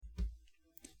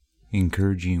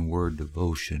Encouraging word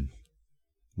devotion.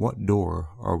 What door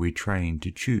are we trained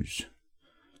to choose?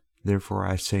 Therefore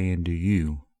I say unto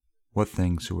you, what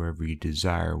things soever ye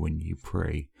desire when ye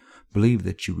pray, believe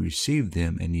that you receive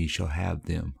them, and ye shall have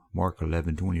them. Mark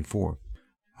 11:24.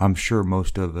 I'm sure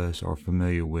most of us are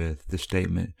familiar with the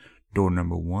statement, door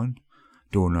number 1,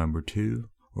 door number 2,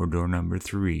 or door number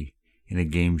 3, in a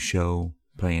game show,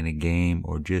 playing a game,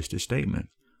 or just a statement.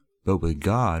 But with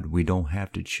God, we don't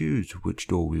have to choose which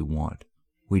door we want.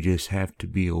 We just have to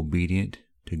be obedient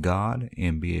to God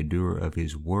and be a doer of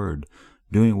His word,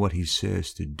 doing what He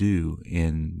says to do,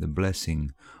 and the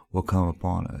blessing will come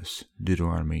upon us.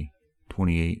 Deuteronomy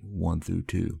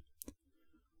 28:1-2.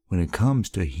 When it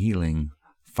comes to healing,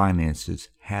 finances,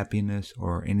 happiness,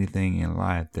 or anything in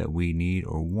life that we need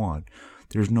or want,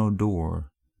 there's no door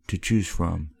to choose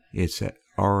from. It's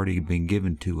already been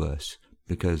given to us,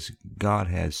 because God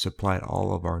has supplied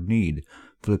all of our need.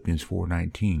 Philippians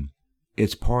 4:19.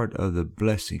 It's part of the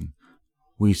blessing.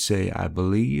 We say, I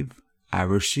believe, I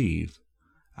receive,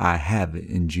 I have it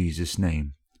in Jesus'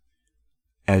 name.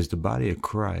 As the body of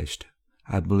Christ,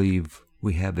 I believe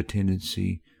we have a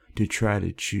tendency to try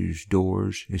to choose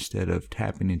doors instead of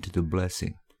tapping into the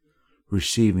blessing,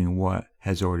 receiving what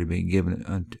has already been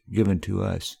given to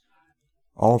us,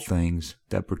 all things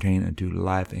that pertain unto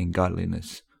life and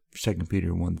godliness. 2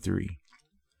 Peter 1:3.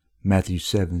 Matthew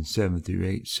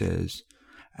 7:7-8 says,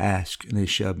 Ask, and it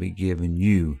shall be given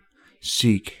you.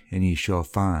 Seek, and ye shall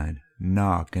find.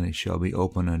 Knock, and it shall be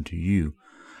opened unto you.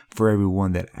 For every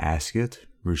one that asketh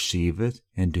receiveth,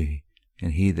 and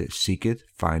he that seeketh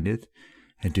findeth,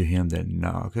 and to him that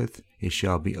knocketh it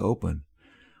shall be opened.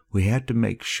 We have to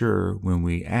make sure when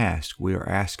we ask, we are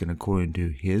asking according to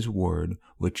His word,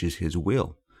 which is His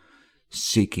will.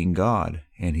 Seeking God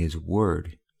and His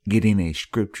word, getting a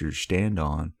scripture to stand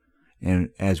on, and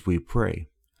as we pray,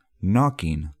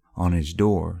 knocking on His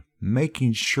door,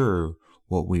 making sure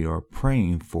what we are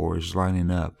praying for is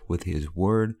lining up with His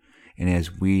word, and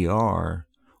as we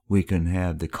can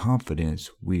have the confidence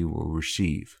we will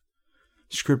receive.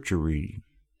 Scripture reading.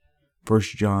 1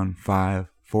 John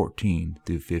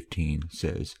 5:14-15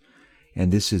 says,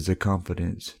 And this is the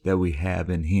confidence that we have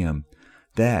in Him,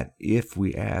 that if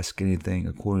we ask anything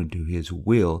according to His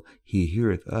will, He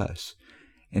heareth us.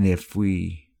 And if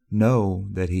we know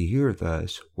that He heareth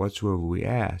us, whatsoever we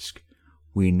ask,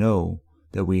 we know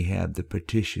that we have the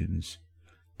petitions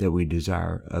that we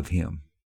desire of Him.